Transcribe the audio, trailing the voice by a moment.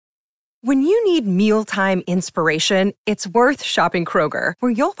When you need mealtime inspiration, it's worth shopping Kroger,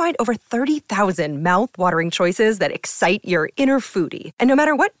 where you'll find over 30,000 mouth-watering choices that excite your inner foodie. And no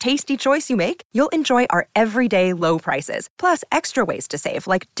matter what tasty choice you make, you'll enjoy our everyday low prices, plus extra ways to save,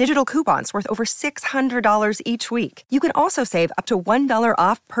 like digital coupons worth over $600 each week. You can also save up to $1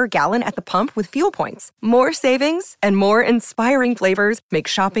 off per gallon at the pump with fuel points. More savings and more inspiring flavors make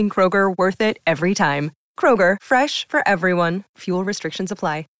shopping Kroger worth it every time. Kroger, fresh for everyone. Fuel restrictions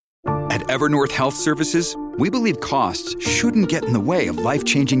apply. At Evernorth Health Services, we believe costs shouldn't get in the way of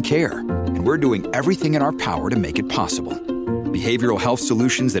life-changing care, and we're doing everything in our power to make it possible. Behavioral health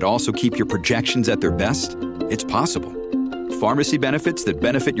solutions that also keep your projections at their best? It's possible. Pharmacy benefits that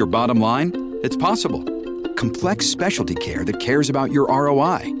benefit your bottom line? It's possible. Complex specialty care that cares about your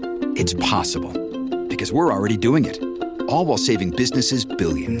ROI? It's possible. Because we're already doing it. All while saving businesses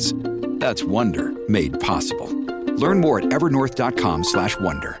billions. That's Wonder made possible. Learn more at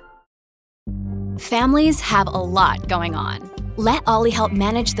evernorth.com/wonder. Families have a lot going on. Let Ollie help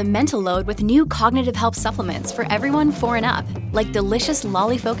manage the mental load with new cognitive help supplements for everyone 4 and up, like delicious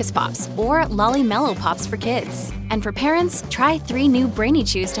Lolly Focus Pops or Lolly Mellow Pops for kids. And for parents, try 3 new Brainy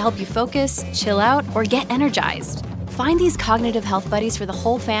Chews to help you focus, chill out, or get energized. Find these cognitive health buddies for the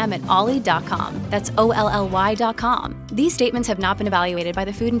whole fam at ollie.com. That's OLLY.com. These statements have not been evaluated by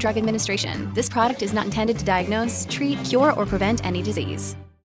the Food and Drug Administration. This product is not intended to diagnose, treat, cure, or prevent any disease.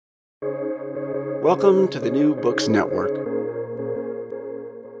 Welcome to the New Books Network.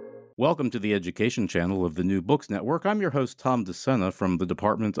 Welcome to the Education Channel of the New Books Network. I'm your host, Tom DeSena, from the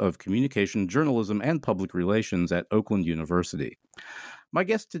Department of Communication, Journalism, and Public Relations at Oakland University. My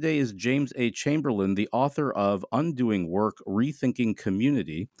guest today is James A. Chamberlain, the author of Undoing Work, Rethinking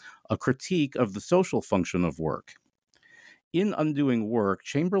Community, a critique of the social function of work. In Undoing Work,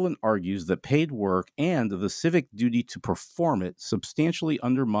 Chamberlain argues that paid work and the civic duty to perform it substantially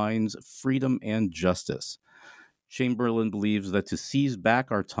undermines freedom and justice. Chamberlain believes that to seize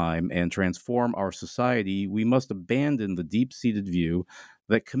back our time and transform our society, we must abandon the deep-seated view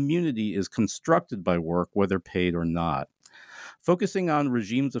that community is constructed by work, whether paid or not. Focusing on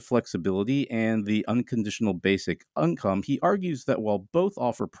regimes of flexibility and the unconditional basic income, he argues that while both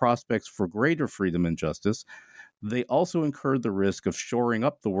offer prospects for greater freedom and justice, they also incur the risk of shoring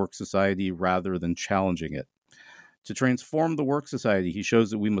up the work society rather than challenging it. To transform the work society, he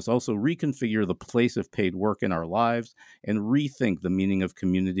shows that we must also reconfigure the place of paid work in our lives and rethink the meaning of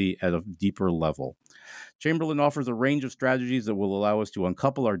community at a deeper level. Chamberlain offers a range of strategies that will allow us to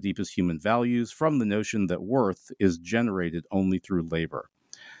uncouple our deepest human values from the notion that worth is generated only through labor.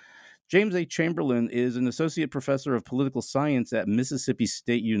 James A. Chamberlain is an associate professor of political science at Mississippi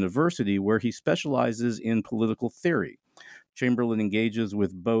State University, where he specializes in political theory. Chamberlain engages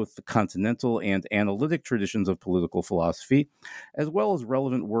with both the continental and analytic traditions of political philosophy, as well as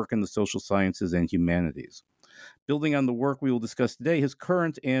relevant work in the social sciences and humanities. Building on the work we will discuss today, his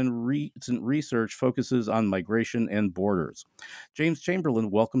current and recent research focuses on migration and borders. James Chamberlain,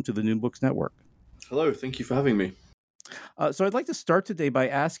 welcome to the New Books Network. Hello, thank you for having me. So I'd like to start today by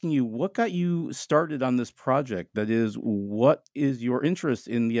asking you, what got you started on this project? That is, what is your interest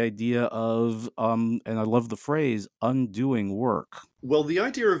in the idea of, and I love the phrase, undoing work? Well, the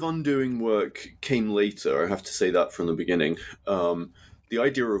idea of undoing work came later, I have to say that from the beginning. The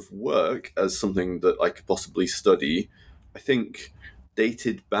idea of work as something that I could possibly study, I think,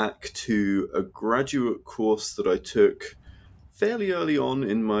 dated back to a graduate course that I took fairly early on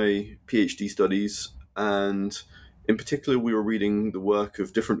in my PhD studies, and in particular, we were reading the work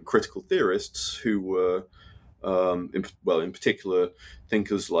of different critical theorists who were, in particular,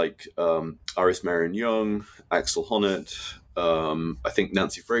 thinkers like Iris Marion Young, Axel Honneth, I think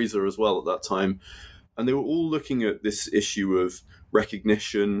Nancy Fraser as well at that time. And they were all looking at this issue of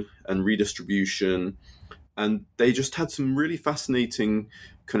recognition and redistribution. And they just had some really fascinating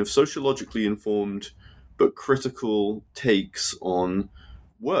kind of sociologically informed but critical takes on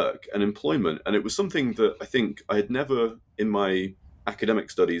work and employment. And it was something that I think I had never in my academic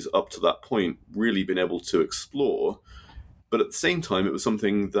studies up to that point really been able to explore. But at the same time, it was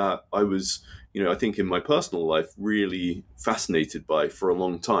something that I was, I think in my personal life really fascinated by for a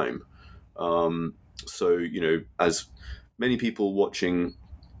long time. So, as many people watching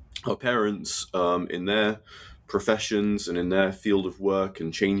our parents in their professions and in their field of work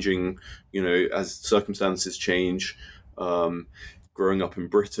and changing, as circumstances change, growing up in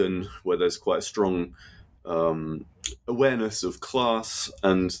Britain, where there's quite a strong awareness of class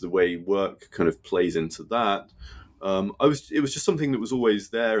and the way work kind of plays into that. It was just something that was always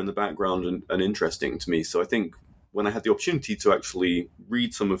there in the background and interesting to me. So I think when I had the opportunity to actually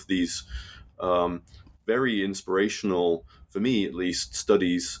read some of these very inspirational, for me at least,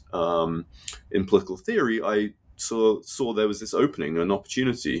 studies in political theory, I saw there was this opening, an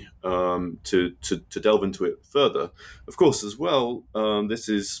opportunity to delve into it further. Of course, as well, this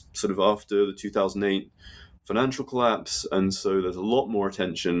is sort of after the 2008 financial collapse, and so there's a lot more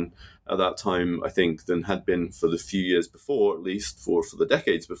attention at that time, I think, than had been for the few years before, at least for the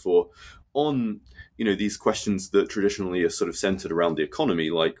decades before, on these questions that traditionally are sort of centered around the economy,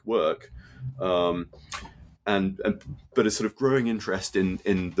 like work. But a sort of growing interest in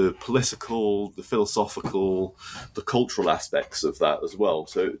the political, the philosophical, the cultural aspects of that as well.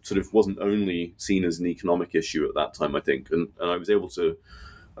 So it sort of wasn't only seen as an economic issue at that time, I think. And I was able to,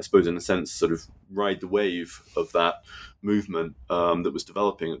 I suppose, in a sense, sort of ride the wave of that movement that was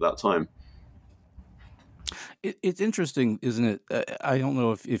developing at that time. It's interesting, isn't it? I don't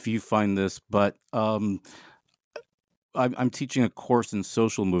know if you find this, but I'm teaching a course in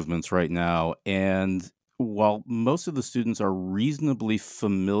social movements right now, and while most of the students are reasonably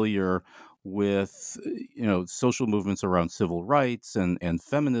familiar with social movements around civil rights and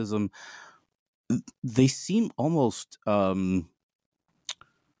feminism, they seem almost I'm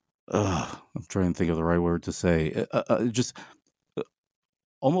trying to think of the right word to say, just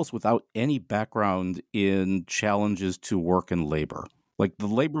almost without any background in challenges to work and labor. Like the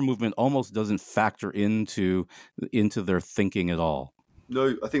labor movement almost doesn't factor into their thinking at all.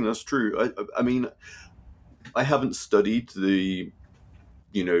 No, I think that's true. I mean, I haven't studied the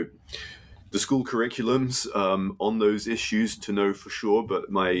school curriculums on those issues to know for sure,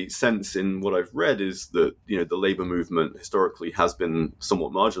 but my sense in what I've read is that the labor movement historically has been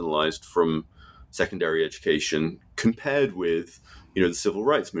somewhat marginalized from secondary education compared with the civil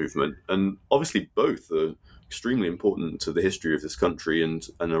rights movement, and obviously both are extremely important to the history of this country and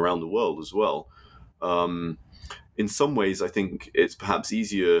around the world as well. In some ways, I think it's perhaps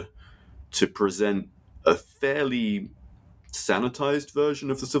easier to present a fairly sanitized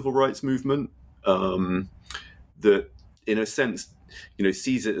version of the civil rights movement that, in a sense,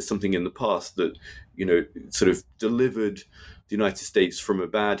 sees it as something in the past that sort of delivered the United States from a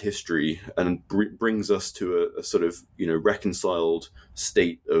bad history and brings us to a sort of reconciled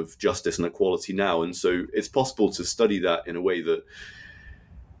state of justice and equality now. And so it's possible to study that in a way that,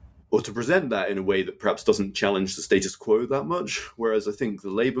 or to present that in a way that perhaps doesn't challenge the status quo that much. Whereas I think the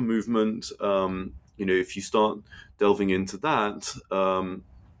labor movement, if you start delving into that,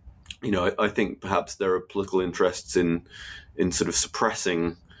 I think perhaps there are political interests in sort of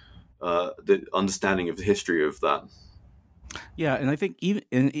suppressing the understanding of the history of that. Yeah, and I think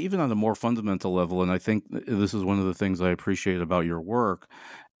even on a more fundamental level, and I think this is one of the things I appreciate about your work,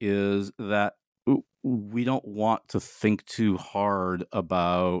 is that we don't want to think too hard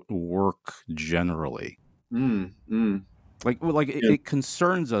about work generally. It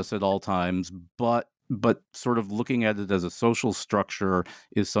concerns us at all times, but sort of looking at it as a social structure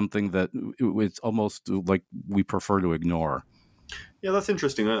is something that it's almost like we prefer to ignore. Yeah, that's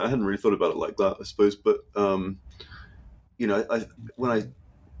interesting. I hadn't really thought about it like that, I suppose. But when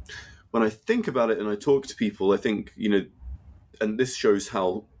I think about it and I talk to people, I think and this shows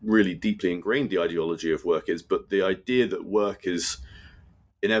how really deeply ingrained the ideology of work is. But the idea that work is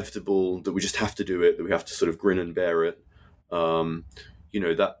inevitable, that we just have to do it, that we have to sort of grin and bear it. That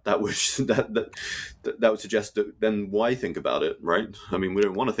would suggest that then why think about it, right? I mean, we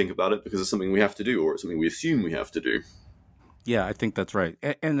don't want to think about it because it's something we have to do, or it's something we assume we have to do. Yeah, I think that's right.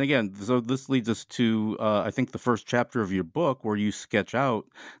 And again, so this leads us to, I think, the first chapter of your book where you sketch out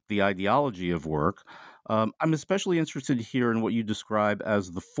the ideology of work. I'm especially interested here in what you describe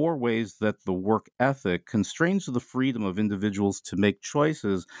as the 4 ways that the work ethic constrains the freedom of individuals to make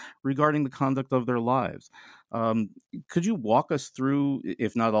choices regarding the conduct of their lives. Could you walk us through,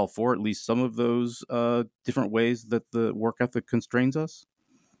 if not all 4, at least some of those different ways that the work ethic constrains us?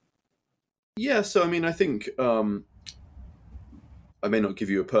 Yeah, so I mean, I think I may not give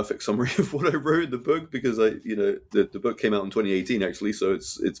you a perfect summary of what I wrote in the book because the book came out in 2018 actually, so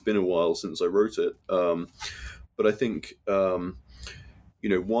it's been a while since I wrote it. But I think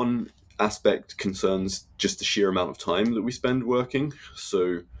one aspect concerns just the sheer amount of time that we spend working.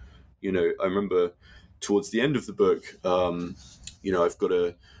 So I remember towards the end of the book, I've got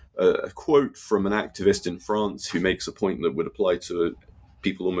a quote from an activist in France who makes a point that would apply to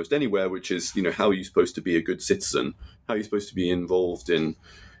people almost anywhere, which is, how are you supposed to be a good citizen? How are you supposed to be involved in,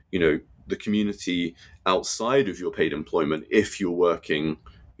 the community outside of your paid employment if you're working,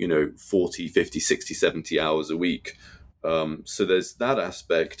 40, 50, 60, 70 hours a week? So there's that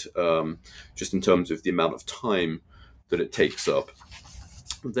aspect, just in terms of the amount of time that it takes up.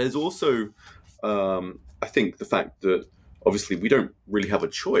 There's also, I think, the fact that obviously we don't really have a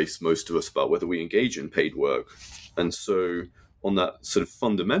choice, most of us, about whether we engage in paid work. And so on that sort of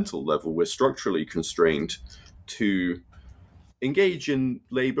fundamental level, we're structurally constrained to engage in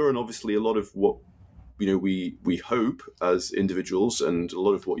labor. And obviously a lot of what we hope as individuals, and a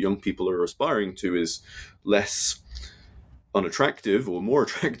lot of what young people are aspiring to, is less unattractive or more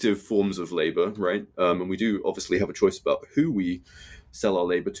attractive forms of labor, right? And we do obviously have a choice about who we sell our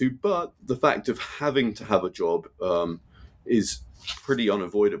labor to, but the fact of having to have a job is pretty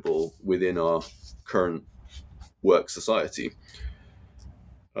unavoidable within our current work society.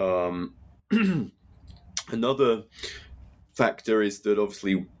 Another factor is that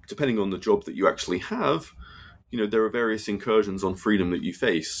obviously, depending on the job that you actually have, there are various incursions on freedom that you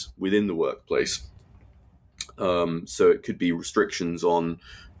face within the workplace. So it could be restrictions on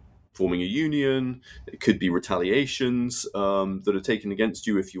forming a union. It could be retaliations that are taken against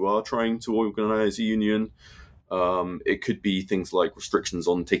you if you are trying to organize a union. It could be things like restrictions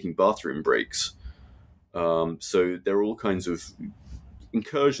on taking bathroom breaks. So there are all kinds of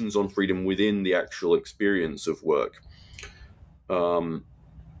incursions on freedom within the actual experience of work. So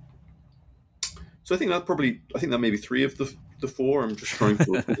I think that may be three of the four. I'm just trying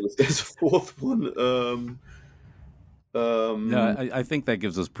to if there's a fourth one. I think that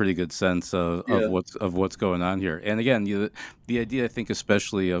gives us pretty good sense of what's going on here. And again, the idea, I think,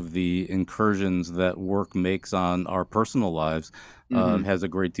 especially of the incursions that work makes on our personal lives, has a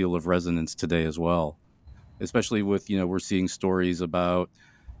great deal of resonance today as well. Especially with we're seeing stories about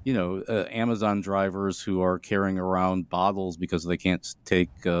Amazon drivers who are carrying around bottles because they can't take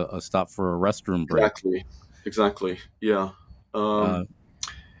a stop for a restroom break. Exactly. Yeah.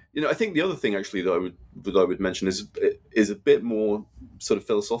 I think the other thing actually that I would mention is a bit more sort of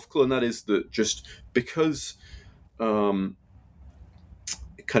philosophical, and that is that just because kind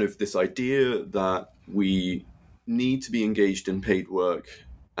of this idea that we need to be engaged in paid work,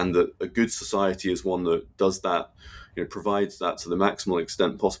 and that a good society is one that does that, provides that to the maximal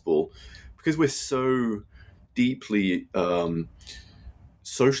extent possible, because we're so deeply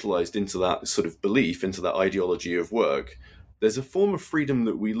socialized into that sort of belief, into that ideology of work. There's a form of freedom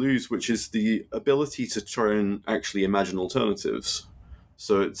that we lose, which is the ability to try and actually imagine alternatives.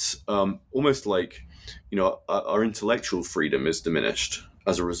 So it's almost like, our intellectual freedom is diminished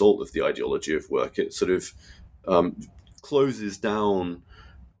as a result of the ideology of work. It sort of closes down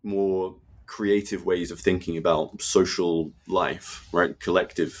more creative ways of thinking about social life, right?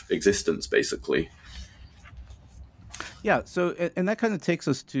 Collective existence, basically. Yeah, so, and that kind of takes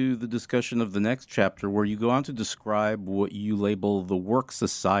us to the discussion of the next chapter, where you go on to describe what you label the work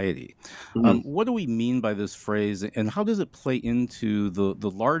society. What do we mean by this phrase, and how does it play into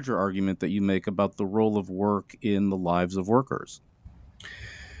the larger argument that you make about the role of work in the lives of workers?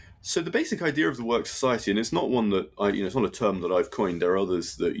 So the basic idea of the work society, and it's not one that it's not a term that I've coined. There are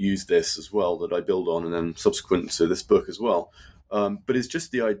others that use this as well that I build on, and then subsequent to this book as well. But it's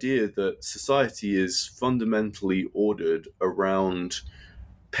just the idea that society is fundamentally ordered around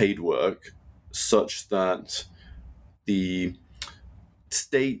paid work, such that the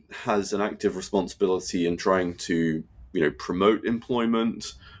state has an active responsibility in trying to, promote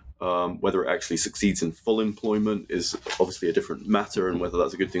employment. Whether it actually succeeds in full employment is obviously a different matter, and whether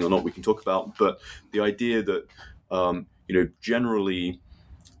that's a good thing or not, we can talk about. But the idea that, generally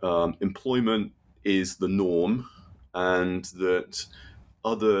employment is the norm, and that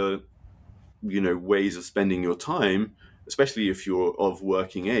other, ways of spending your time, especially if you're of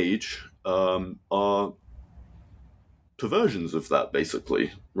working age, are perversions of that,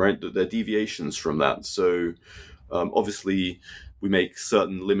 basically, right? That they're deviations from that. So obviously we make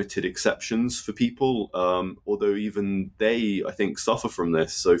certain limited exceptions for people, although even they, I think, suffer from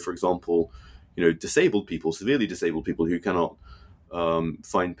this. So, for example, disabled people, severely disabled people who cannot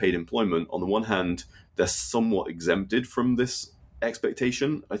find paid employment, on the one hand, they're somewhat exempted from this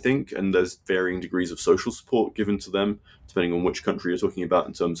expectation, I think, and there's varying degrees of social support given to them, depending on which country you're talking about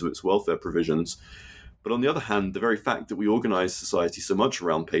in terms of its welfare provisions. But on the other hand, the very fact that we organize society so much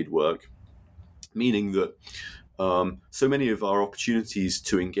around paid work, meaning that so many of our opportunities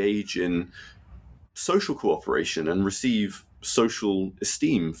to engage in social cooperation and receive social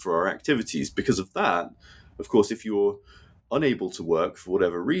esteem for our activities, because of that, of course, if you're unable to work for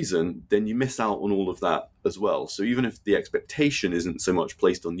whatever reason, then you miss out on all of that as well. So even if the expectation isn't so much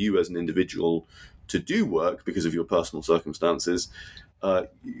placed on you as an individual to do work because of your personal circumstances,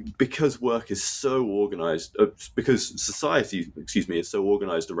 because work is so organized, because society, is so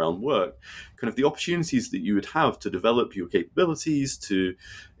organized around work, kind of the opportunities that you would have to develop your capabilities, to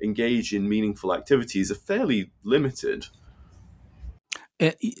engage in meaningful activities, are fairly limited.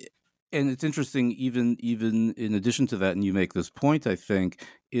 And it's interesting, even in addition to that, and you make this point, I think,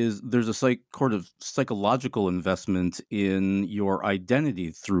 is there's a sort of psychological investment in your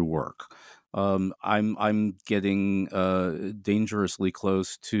identity through work. I'm getting dangerously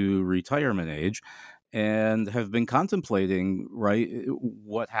close to retirement age, and have been contemplating, right,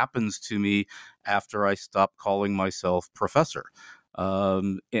 what happens to me after I stop calling myself professor.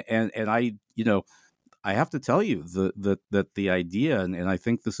 And I, I have to tell you that the idea, and I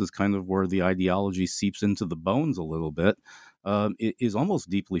think this is kind of where the ideology seeps into the bones a little bit, is almost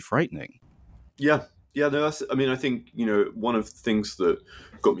deeply frightening. Yeah, yeah. No, I mean, I think one of the things that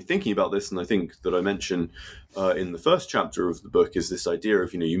got me thinking about this, and I think that I mentioned in the first chapter of the book, is this idea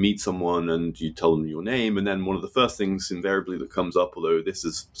of you meet someone and you tell them your name, and then one of the first things invariably that comes up, although this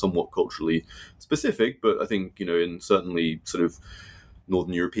is somewhat culturally specific, but I think in certainly sort of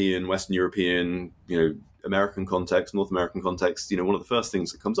Northern European, Western European, American context, North American context, one of the first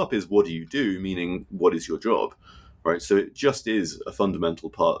things that comes up is, what do you do? Meaning, what is your job? Right. So it just is a fundamental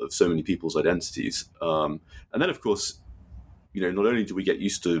part of so many people's identities. And then, of course, not only do we get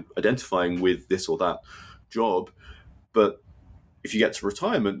used to identifying with this or that job, but if you get to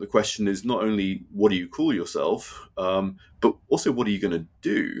retirement, the question is not only what do you call yourself, but also what are you going to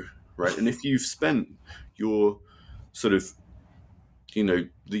do? Right. And if you've spent your sort of the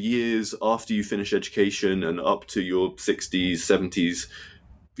years after you finish education and up to your 60s, 70s,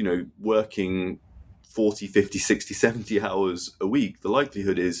 working 40, 50, 60, 70 hours a week, the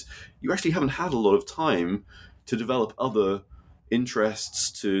likelihood is you actually haven't had a lot of time to develop other interests,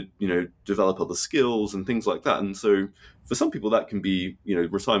 to, develop other skills and things like that. And so for some people that can be,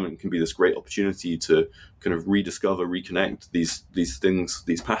 retirement can be this great opportunity to kind of rediscover, reconnect these things,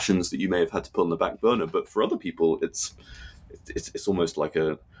 these passions that you may have had to put on the back burner. But for other people, it's almost like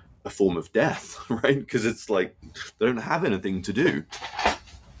a form of death, right? Because it's like they don't have anything to do.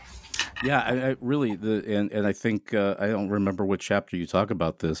 Yeah, I really, and I think I don't remember what chapter you talk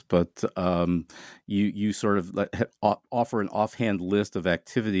about this, but you sort of offer an offhand list of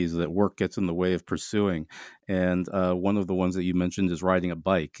activities that work gets in the way of pursuing, and one of the ones that you mentioned is riding a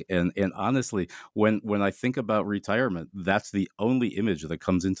bike. And honestly, when I think about retirement, that's the only image that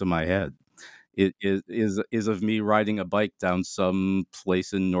comes into my head. It is of me riding a bike down some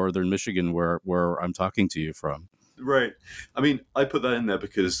place in northern Michigan where I'm talking to you from. Right. I mean, I put that in there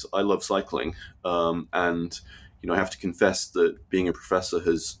because I love cycling, and I have to confess that being a professor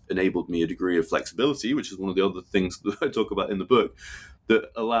has enabled me a degree of flexibility, which is one of the other things that I talk about in the book,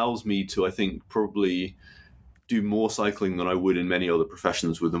 that allows me to, I think, probably do more cycling than I would in many other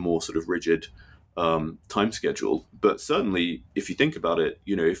professions with a more sort of rigid time schedule. But certainly, if you think about it,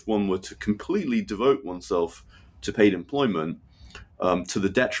 if one were to completely devote oneself to paid employment to the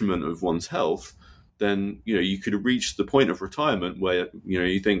detriment of one's health, then you could reach the point of retirement where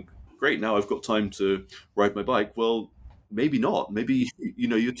you think, great, now I've got time to ride my bike. Well, maybe not. Maybe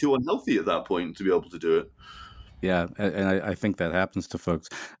you're too unhealthy at that point to be able to do it. Yeah, and I think that happens to folks.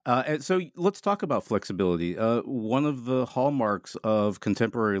 And so let's talk about flexibility. One of the hallmarks of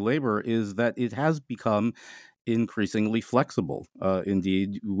contemporary labor is that it has become increasingly flexible.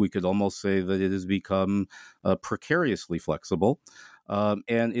 Indeed, we could almost say that it has become precariously flexible.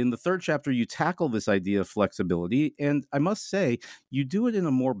 And in the third chapter, you tackle this idea of flexibility. And I must say, you do it in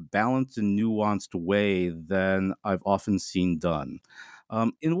a more balanced and nuanced way than I've often seen done.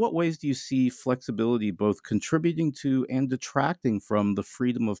 In what ways do you see flexibility both contributing to and detracting from the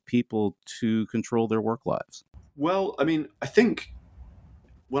freedom of people to control their work lives? Well, I mean, I think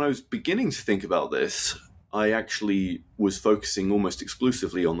when I was beginning to think about this, I actually was focusing almost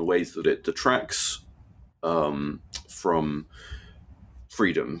exclusively on the ways that it detracts from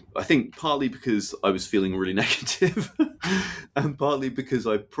freedom. I think partly because I was feeling really negative and partly because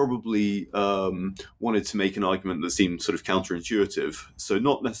I probably wanted to make an argument that seemed sort of counterintuitive. So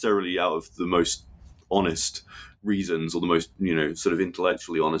not necessarily out of the most honest reasons or the most, sort of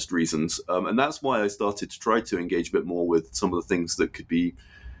intellectually honest reasons. And that's why I started to try to engage a bit more with some of the things that could be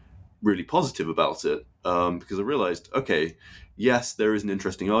really positive about it. Because I realized, okay, yes, there is an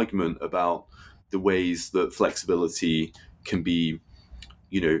interesting argument about the ways that flexibility can be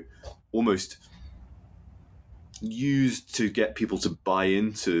almost used to get people to buy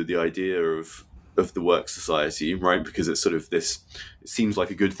into the idea of the work society, right? Because it's sort of this, it seems like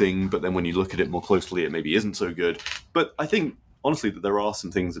a good thing, but then when you look at it more closely, it maybe isn't so good. But I think, honestly, that there are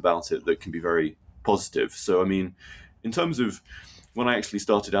some things about it that can be very positive. So, I mean, in terms of when I actually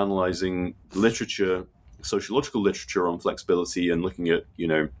started analyzing literature, sociological literature on flexibility and looking at,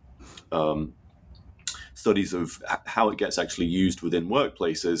 studies of how it gets actually used within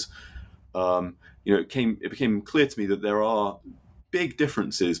workplaces, it became clear to me that there are big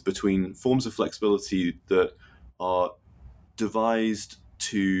differences between forms of flexibility that are devised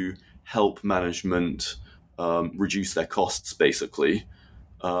to help management reduce their costs, basically,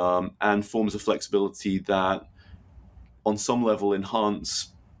 and forms of flexibility that, on some level, enhance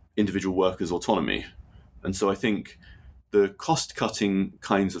individual workers' autonomy. And so I think the cost-cutting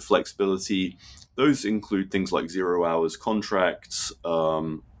kinds of flexibility, those include things like 0 hours contracts,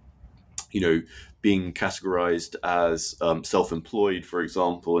 being categorized as self-employed, for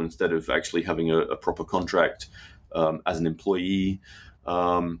example, instead of actually having a proper contract as an employee.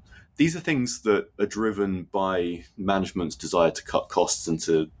 These are things that are driven by management's desire to cut costs and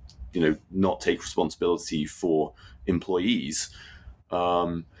to, not take responsibility for employees.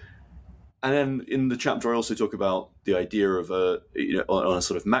 And then in the chapter, I also talk about the idea of on a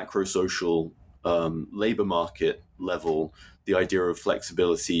sort of macro social labor market level, the idea of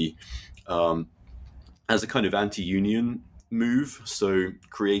flexibility as a kind of anti-union move. So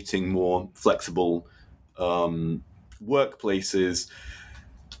creating more flexible workplaces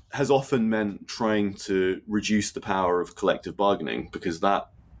has often meant trying to reduce the power of collective bargaining, because that,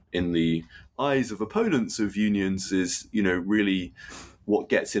 in the eyes of opponents of unions, is, really what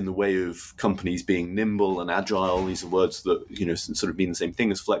gets in the way of companies being nimble and agile. These are words that, sort of mean the same thing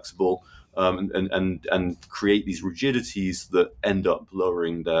as flexible, and create these rigidities that end up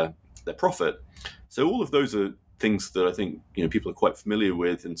lowering their profit. So all of those are things that I think, people are quite familiar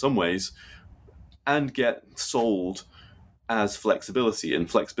with in some ways, and get sold as flexibility. And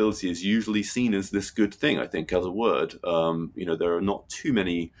flexibility is usually seen as this good thing, I think, as a word. There are not too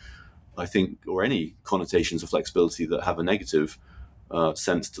many, I think, or any connotations of flexibility that have a negative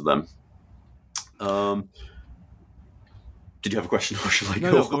sense to them. Did you have a question, or should I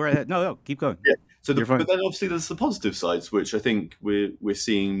go? No, go right ahead. No, keep going. Yeah. So, but then obviously there's the positive sides, which I think we're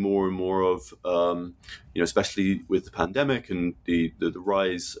seeing more and more of, especially with the pandemic and the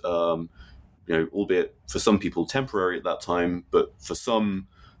rise, albeit for some people temporary at that time, but for some,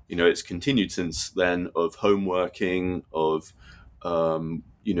 it's continued since then, of home working, of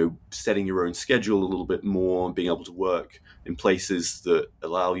setting your own schedule a little bit more, being able to work in places that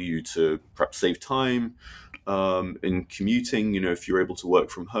allow you to perhaps save time in commuting. If you're able to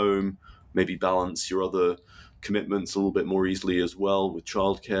work from home, maybe balance your other commitments a little bit more easily as well, with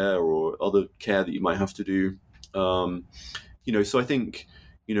childcare or other care that you might have to do. So I think,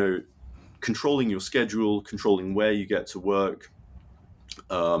 controlling your schedule, controlling where you get to work,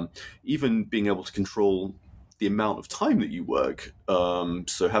 even being able to control the amount of time that you work.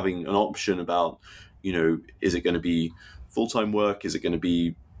 So having an option about, is it going to be full-time work? Is it going to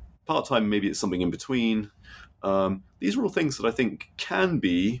be part-time? Maybe it's something in between. These are all things that I think can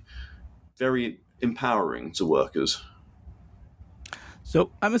be very empowering to workers.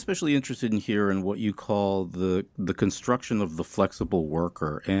 So I'm especially interested in hearing what you call the construction of the flexible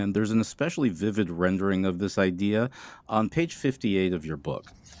worker. And there's an especially vivid rendering of this idea on page 58 of your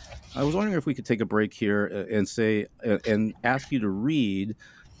book. I was wondering if we could take a break here and ask you to read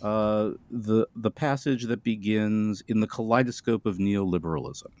the passage that begins in the kaleidoscope of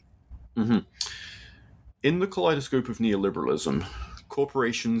neoliberalism. Mm-hmm. In the kaleidoscope of neoliberalism,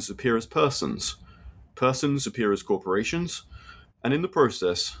 corporations appear as persons, persons appear as corporations, and in the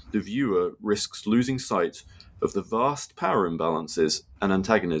process, the viewer risks losing sight of the vast power imbalances and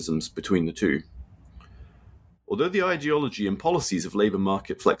antagonisms between the two. Although the ideology and policies of labour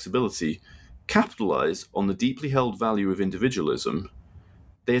market flexibility capitalise on the deeply held value of individualism,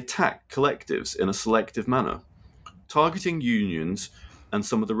 they attack collectives in a selective manner, targeting unions and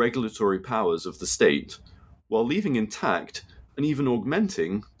some of the regulatory powers of the state, while leaving intact and even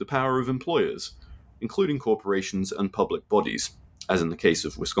augmenting the power of employers, including corporations and public bodies, as in the case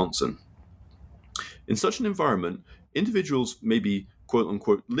of Wisconsin. In such an environment, individuals may be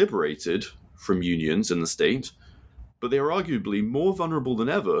quote-unquote liberated from unions in the state, but they are arguably more vulnerable than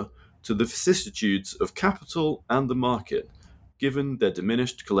ever to the vicissitudes of capital and the market, given their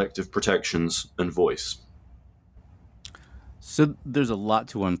diminished collective protections and voice. So there's a lot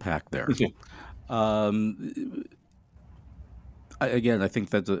to unpack there. Again, I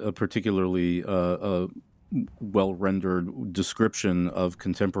think that's a particularly well-rendered description of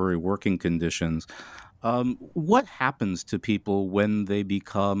contemporary working conditions. What happens to people when they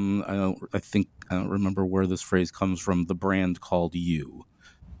become, I don't remember where this phrase comes from, the brand called you?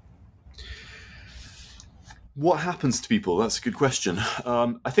 What happens to people? That's a good question.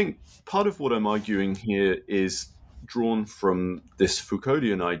 I think part of what I'm arguing here is drawn from this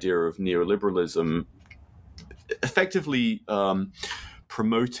Foucauldian idea of neoliberalism, effectively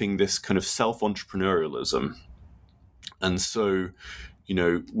promoting this kind of self-entrepreneurialism. And so,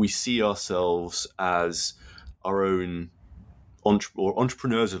 we see ourselves as our own or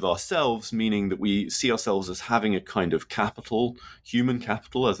entrepreneurs of ourselves, meaning that we see ourselves as having a kind of capital, human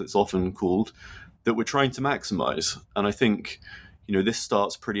capital, as it's often called, that we're trying to maximize. And I think, this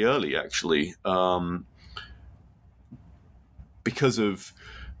starts pretty early, actually, because of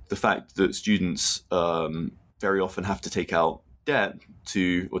the fact that students very often have to take out debt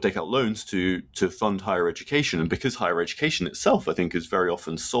or take out loans to fund higher education. And because higher education itself, I think, is very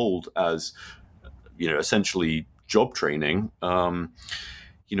often sold as, essentially job training,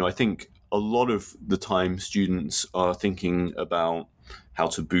 I think a lot of the time students are thinking about how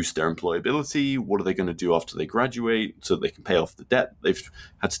to boost their employability. What are they going to do after they graduate so that they can pay off the debt they've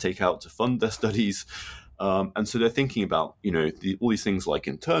had to take out to fund their studies? And so they're thinking about, all these things like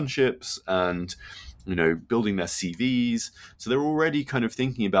internships and, building their CVs. So they're already kind of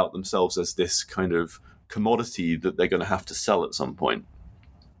thinking about themselves as this kind of commodity that they're going to have to sell at some point.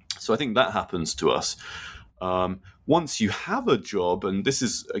 So I think that happens to us. Once you have a job, and this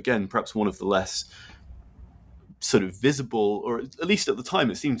is, again, perhaps one of the less sort of visible, or at least at the time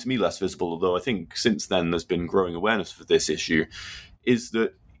it seemed to me less visible, although I think since then there's been growing awareness for this issue, is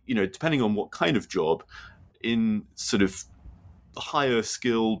that, depending on what kind of job, in sort of higher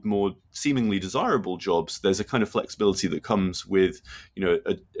skilled, more seemingly desirable jobs, there's a kind of flexibility that comes with,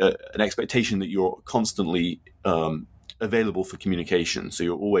 an expectation that you're constantly available for communication. So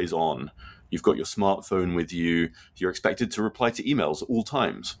you're always on. You've got your smartphone with you. You're expected to reply to emails at all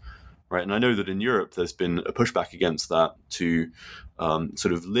times, right? And I know that in Europe, there's been a pushback against that to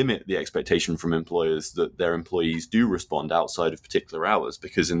sort of limit the expectation from employers that their employees do respond outside of particular hours,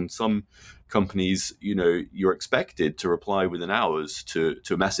 because in some companies, you're expected to reply within hours to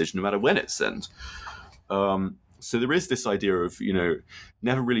a message, no matter when it's sent. So there is this idea of,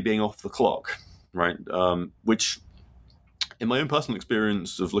 never really being off the clock, right? Which, in my own personal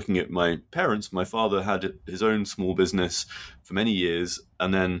experience of looking at my parents, my father had his own small business for many years,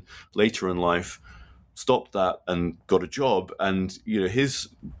 and then later in life stopped that and got a job. And, his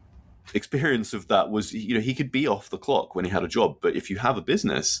experience of that was, he could be off the clock when he had a job. But if you have a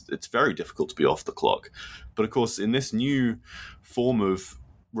business, it's very difficult to be off the clock. But of course, in this new form of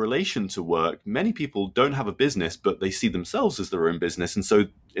relation to work, many people don't have a business, but they see themselves as their own business. And so,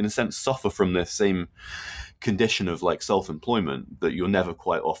 in a sense, suffer from the same condition of like self-employment, that you're never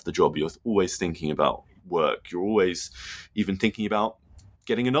quite off the job. You're always thinking about work. You're always even thinking about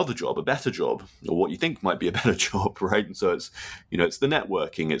getting another job, a better job, or what you think might be a better job, right? And so it's, it's the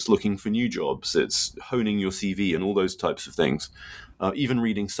networking, it's looking for new jobs, it's honing your CV and all those types of things. Even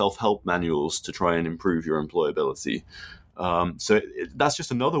reading self-help manuals to try and improve your employability. That's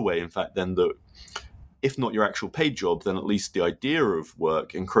just another way, in fact, then, that if not your actual paid job, then at least the idea of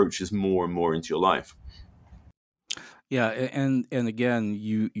work encroaches more and more into your life. Yeah, and again,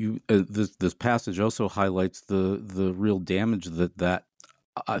 this passage also highlights the real damage that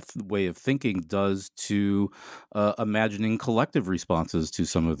way of thinking does to imagining collective responses to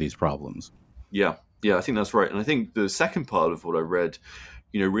some of these problems. Yeah, I think that's right. And I think the second part of what I read,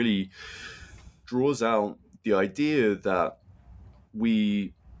 really draws out the idea that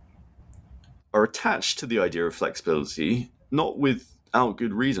we are attached to the idea of flexibility, not without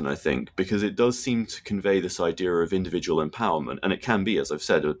good reason, I think, because it does seem to convey this idea of individual empowerment, and it can be, as I've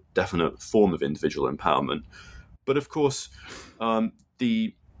said, a definite form of individual empowerment. But of course,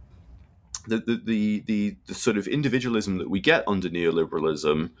 the sort of individualism that we get under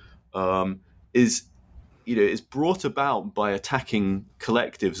neoliberalism is brought about by attacking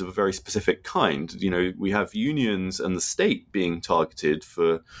collectives of a very specific kind. We have unions and the state being targeted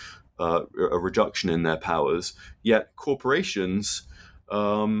for a reduction in their powers, yet corporations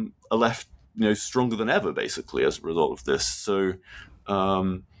are left, stronger than ever, basically, as a result of this. So,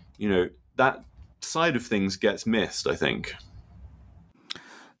 that side of things gets missed, I think.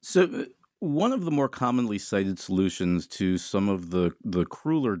 So one of the more commonly cited solutions to some of the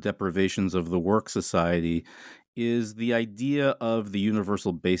crueler deprivations of the work society is the idea of the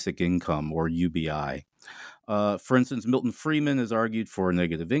universal basic income, or UBI. For instance, Milton Friedman has argued for a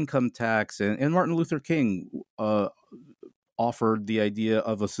negative income tax, and Martin Luther King offered the idea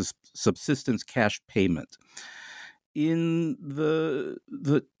of a subsistence cash payment. In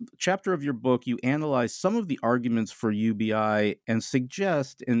the chapter of your book, you analyze some of the arguments for UBI and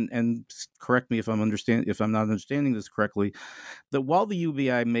suggest, and correct me if I'm not understanding this correctly, that while the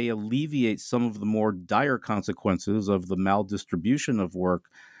UBI may alleviate some of the more dire consequences of the maldistribution of work,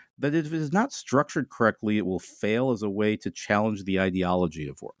 that if it is not structured correctly, it will fail as a way to challenge the ideology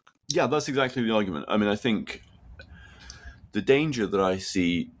of work. Yeah, that's exactly the argument. I mean, I think the danger that I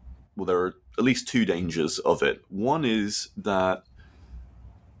see, well, there are at least two dangers of it. One is that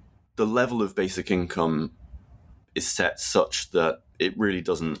the level of basic income is set such that it really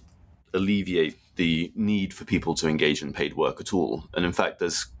doesn't alleviate the need for people to engage in paid work at all. And in fact,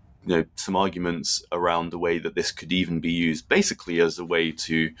 there's some arguments around the way that this could even be used basically as a way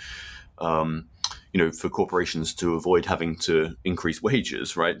to for corporations to avoid having to increase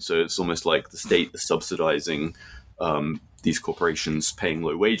wages, right? So it's almost like the state is subsidizing these corporations paying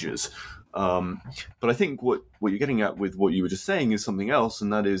low wages. But I think what you're getting at with what you were just saying is something else,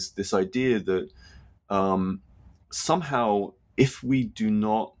 and that is this idea that somehow if we do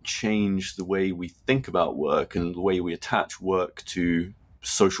not change the way we think about work and the way we attach work to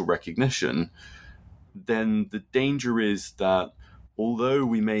social recognition, then the danger is that although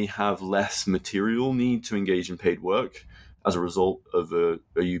we may have less material need to engage in paid work as a result of a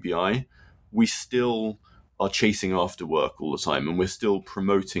UBI, we still are chasing after work all the time, and we're still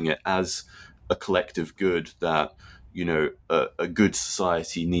promoting it as a collective good that a good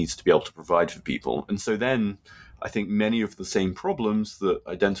society needs to be able to provide for people. And so then I think many of the same problems that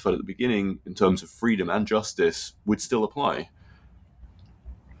identified at the beginning in terms of freedom and justice would still apply.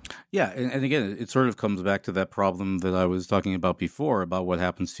 Yeah, and again, it sort of comes back to that problem that I was talking about before about what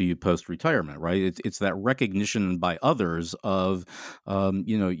happens to you post-retirement, right? It's that recognition by others of,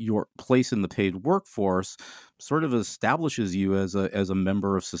 your place in the paid workforce sort of establishes you as a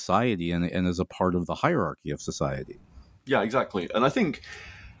member of society and as a part of the hierarchy of society. Yeah, exactly. And I think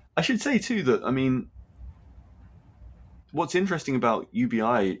I should say too that, what's interesting about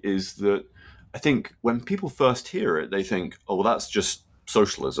UBI is that I think when people first hear it, they think, oh, well, that's just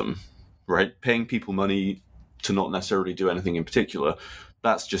socialism, right? Paying people money to not necessarily do anything in particular.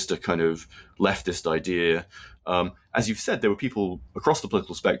 That's just a kind of leftist idea. As you've said, there were people across the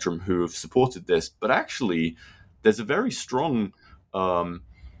political spectrum who have supported this, but actually there's a very strong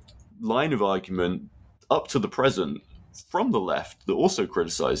line of argument up to the present from the left that also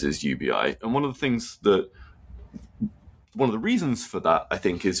criticizes UBI. And one of the reasons for that, I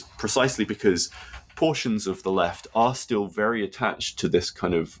think, is precisely because portions of the left are still very attached to this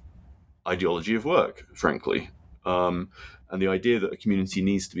kind of ideology of work, frankly, and the idea that a community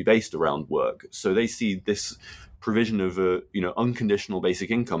needs to be based around work. So they see this provision of a unconditional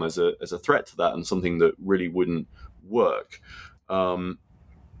basic income as a threat to that and something that really wouldn't work.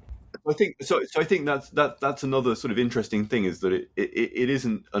 I think that's another sort of interesting thing, is that it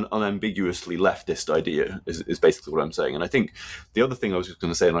isn't an unambiguously leftist idea, is basically what I'm saying. And I think the other thing I was just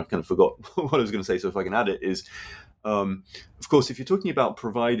going to say, and I kind of forgot what I was going to say, so if I can add it, is of course, if you're talking about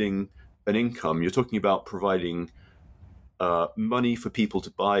providing an income, you're talking about providing money for people to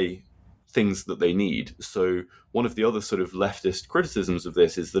buy things that they need. So one of the other sort of leftist criticisms of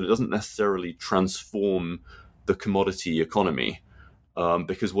this is that it doesn't necessarily transform the commodity economy.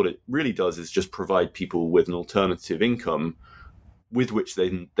 Because what it really does is just provide people with an alternative income with which they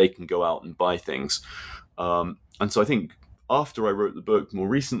can go out and buy things. And so I think after I wrote the book, more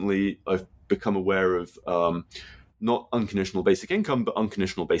recently, I've become aware of not unconditional basic income, but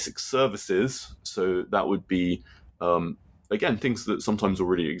unconditional basic services. So that would be, again, things that sometimes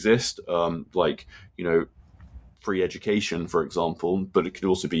already exist, like, free education, for example, but it could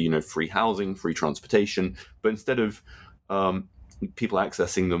also be, free housing, free transportation. But instead of people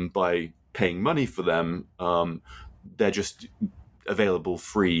accessing them by paying money for them, they're just available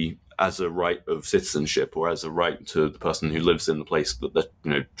free as a right of citizenship, or as a right to the person who lives in the place that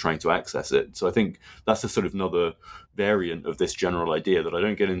they're trying to access it. So I think that's a sort of another variant of this general idea that I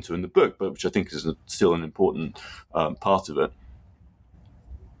don't get into in the book, but which I think is still an important part of it.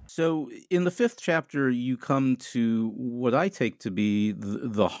 So in the 5th chapter, you come to what I take to be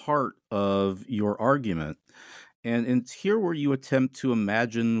the heart of your argument. And it's here where you attempt to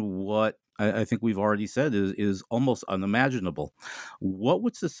imagine what I think we've already said is almost unimaginable. What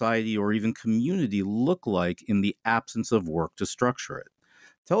would society or even community look like in the absence of work to structure it?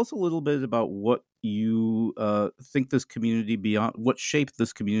 Tell us a little bit about what you think what shape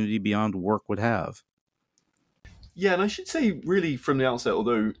this community beyond work would have. Yeah, and I should say really from the outset,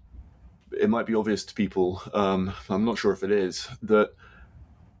 although it might be obvious to people, I'm not sure if it is, that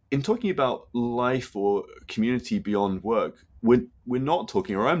in talking about life or community beyond work, we're not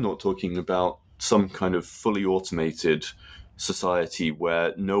talking, or I'm not talking about some kind of fully automated society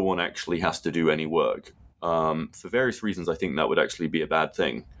where no one actually has to do any work. For various reasons, I think that would actually be a bad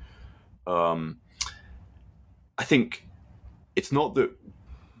thing. I think it's not that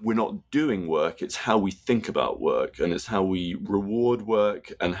we're not doing work, it's how we think about work, and it's how we reward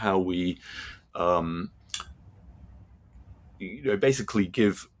work, and how we basically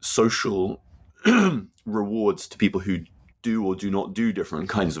give social rewards to people who do or do not do different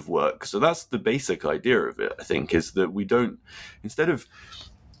kinds of work. So that's the basic idea of it, I think, is that we don't, instead of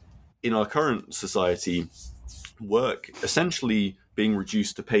in our current society work essentially being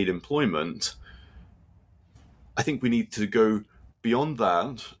reduced to paid employment, I think we need to go beyond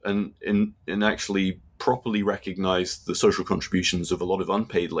that and actually properly recognize the social contributions of a lot of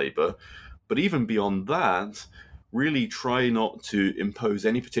unpaid labor. But even beyond that, really try not to impose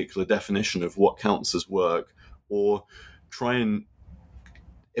any particular definition of what counts as work, or try and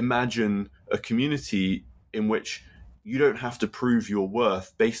imagine a community in which you don't have to prove your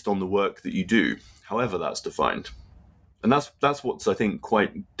worth based on the work that you do, however that's defined. And that's what's, I think,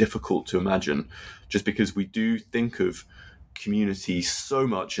 quite difficult to imagine, just because we do think of community so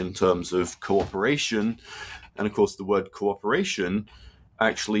much in terms of cooperation. And of course, the word cooperation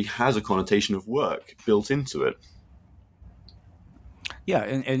actually has a connotation of work built into it. Yeah,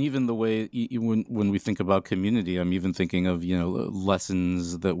 and even the way when we think about community, I'm even thinking of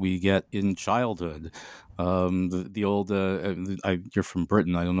lessons that we get in childhood. The old you're from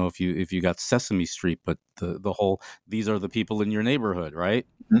Britain. I don't know if you got Sesame Street, but the whole these are the people in your neighborhood, right?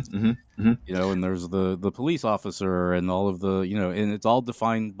 Mm-hmm, mm-hmm. And there's the police officer and all of the and it's all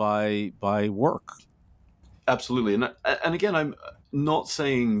defined by work. Absolutely, and again, I'm not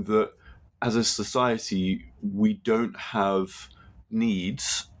saying that as a society we don't have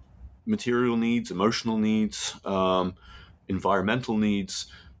needs, material needs, emotional needs, environmental needs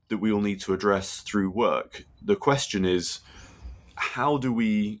that we all need to address through work. The question is, how do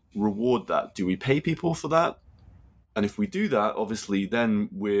we reward that? Do we pay people for that? And if we do that, obviously, then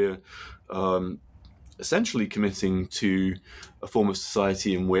we're essentially committing to a form of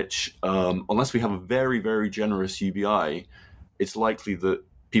society in which, unless we have a very, very generous UBI, it's likely that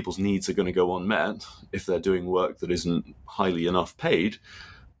people's needs are going to go unmet if they're doing work that isn't highly enough paid.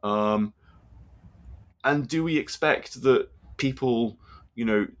 And do we expect that people,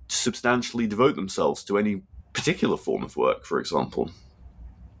 substantially devote themselves to any particular form of work, for example?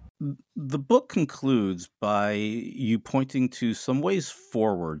 The book concludes by you pointing to some ways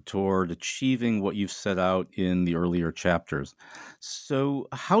forward toward achieving what you've set out in the earlier chapters. So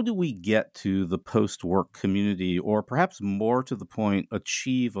how do we get to the post-work community, or perhaps more to the point,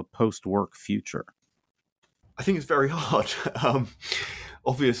 achieve a post-work future? I think it's very hard.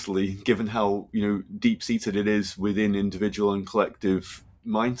 Obviously, given how deep-seated it is within individual and collective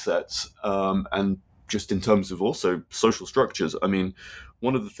mindsets, and just in terms of also social structures. I mean,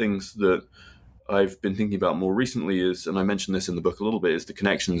 one of the things that I've been thinking about more recently is, and I mentioned this in the book a little bit, is the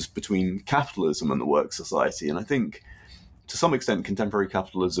connections between capitalism and the work society. And I think to some extent contemporary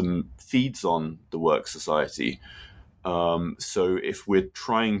capitalism feeds on the work society. So if we're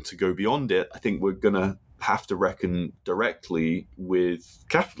trying to go beyond it, I think we're going to have to reckon directly with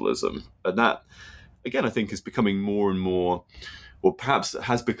capitalism. And that, again, I think is becoming more and more, or perhaps it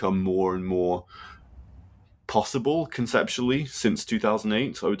has become more and more possible conceptually since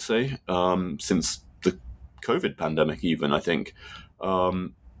 2008, I would say, since the COVID pandemic even, I think. But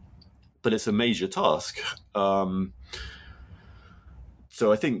it's a major task. So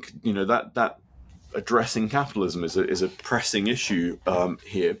I think, that addressing capitalism is a pressing issue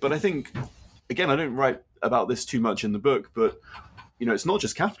here. But I think, again, I don't write about this too much in the book, but, it's not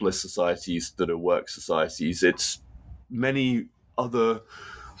just capitalist societies that are work societies. It's many other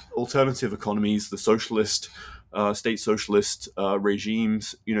alternative economies, the socialist, state socialist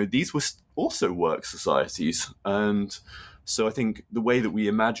regimes, these were also work societies. And so I think the way that we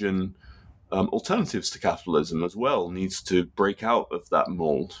imagine alternatives to capitalism as well needs to break out of that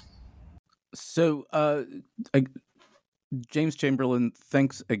mold. So, James Chamberlain,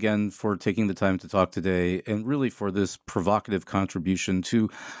 thanks again for taking the time to talk today, and really for this provocative contribution to,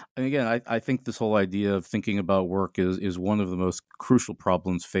 and again, I think this whole idea of thinking about work is one of the most crucial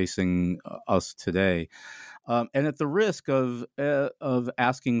problems facing us today. And at the risk of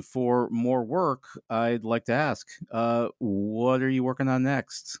asking for more work, I'd like to ask, what are you working on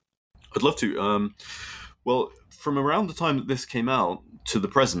next? I'd love to. Well, from around the time that this came out to the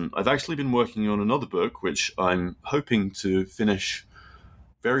present, I've actually been working on another book, which I'm hoping to finish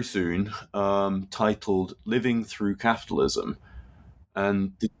very soon, titled Living Through Capitalism.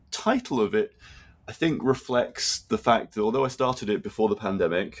 And the title of it, I think, reflects the fact that although I started it before the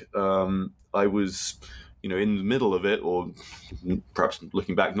pandemic, I was, in the middle of it, or perhaps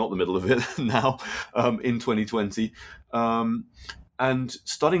looking back, not the middle of it now, in 2020. And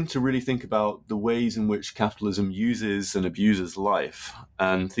starting to really think about the ways in which capitalism uses and abuses life,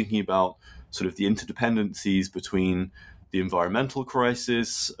 and thinking about sort of the interdependencies between the environmental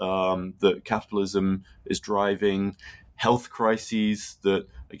crisis that capitalism is driving, health crises that,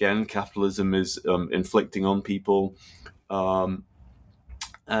 again, capitalism is inflicting on people,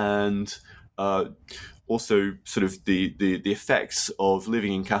 and also sort of the effects of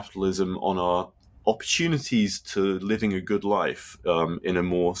living in capitalism on our opportunities to living a good life in a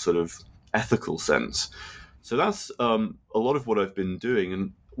more sort of ethical sense. So that's a lot of what I've been doing.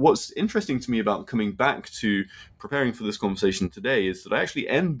 And what's interesting to me about coming back to preparing for this conversation today is that I actually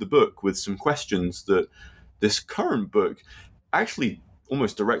end the book with some questions that this current book actually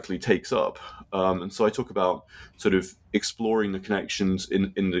almost directly takes up. And so I talk about sort of exploring the connections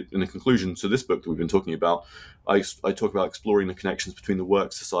in the conclusion to this book that we've been talking about. I talk about exploring the connections between the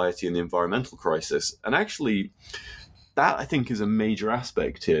work society and the environmental crisis. And actually, that I think is a major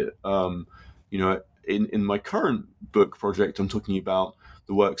aspect here. In my current book project, I'm talking about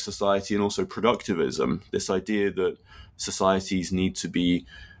the work society and also productivism, this idea that societies need to be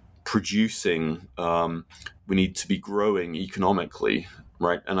producing, we need to be growing economically,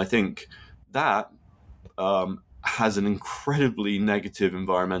 right? And I think that has an incredibly negative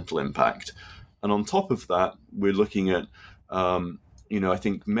environmental impact. And on top of that, we're looking at, I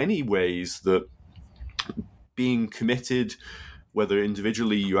think many ways that being committed, whether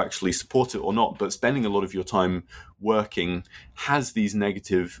individually you actually support it or not, but spending a lot of your time working has these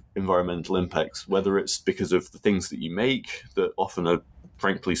negative environmental impacts, whether it's because of the things that you make that often are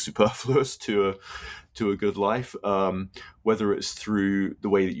frankly superfluous to a good life, whether it's through the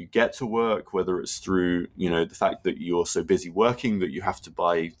way that you get to work, whether it's through, the fact that you're so busy working that you have to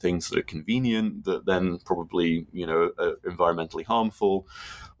buy things that are convenient that then probably, are environmentally harmful.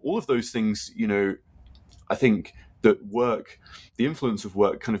 All of those things, I think that the influence of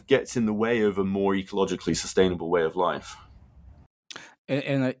work kind of gets in the way of a more ecologically sustainable way of life.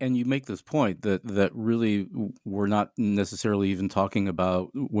 And you make this point that really we're not necessarily even talking about,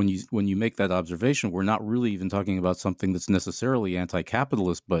 when you make that observation, we're not really even talking about something that's necessarily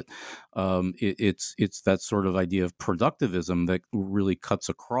anti-capitalist, but it's that sort of idea of productivism that really cuts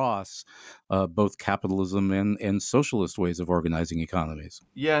across both capitalism and socialist ways of organizing economies.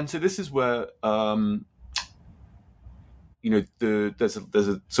 Yeah, and so this is where there's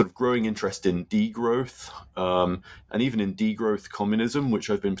a sort of growing interest in degrowth, and even in degrowth communism, which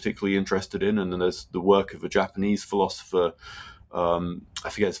I've been particularly interested in. And then there's the work of a Japanese philosopher, I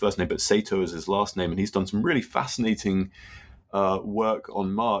forget his first name, but Sato is his last name, and he's done some really fascinating work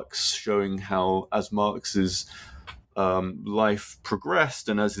on Marx, showing how as Marx's life progressed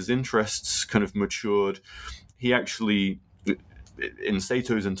and as his interests kind of matured, he actually, in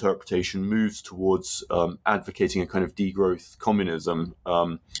Sato's interpretation, moves towards advocating a kind of degrowth communism,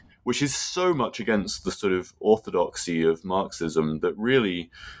 which is so much against the sort of orthodoxy of Marxism that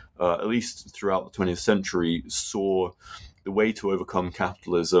really, at least throughout the 20th century, saw the way to overcome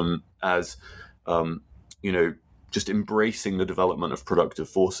capitalism as, just embracing the development of productive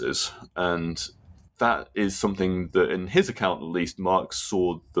forces. And that is something that, in his account at least, Marx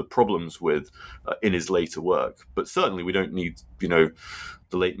saw the problems with in his later work. But certainly we don't need,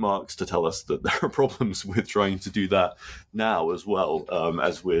 the late Marx to tell us that there are problems with trying to do that now as well,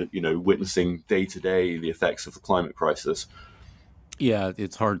 as we're, witnessing day to day the effects of the climate crisis. Yeah,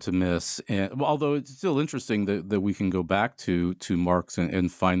 it's hard to miss. And although it's still interesting that we can go back to Marx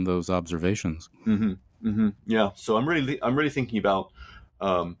and find those observations. Mm-hmm. Mm-hmm. Yeah. So I'm really thinking about,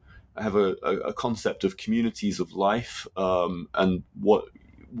 I have a concept of communities of life, and what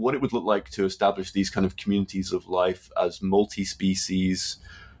it would look like to establish these kind of communities of life as multi-species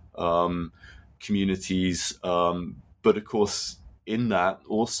communities. But of course, in that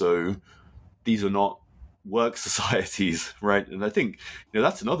also, these are not work societies, right? And I think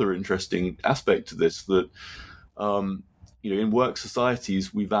that's another interesting aspect to this, that in work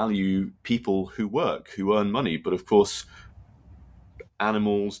societies we value people who work, who earn money, but of course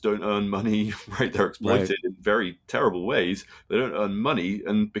animals don't earn money, right? They're exploited in very terrible ways. They don't earn money,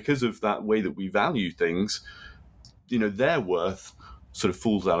 and because of that way that we value things, their worth sort of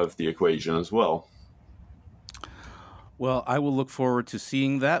falls out of the equation as well. Well, I will look forward to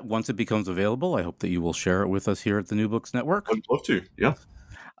seeing that once it becomes available. I hope that you will share it with us here at the New Books Network. I'd love to, yeah.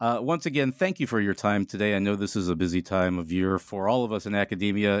 Once again, thank you for your time today. I know this is a busy time of year for all of us in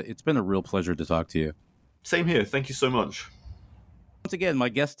academia. It's been a real pleasure to talk to you. Same here. Thank you so much. Once again, my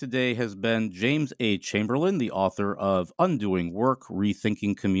guest today has been James A. Chamberlain, the author of Undoing Work,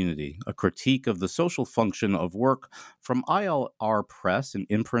 Rethinking Community, a critique of the social function of work, from ILR Press, an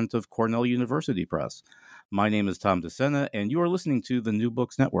imprint of Cornell University Press. My name is Tom DeSena, and you are listening to the New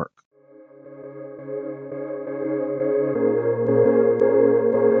Books Network.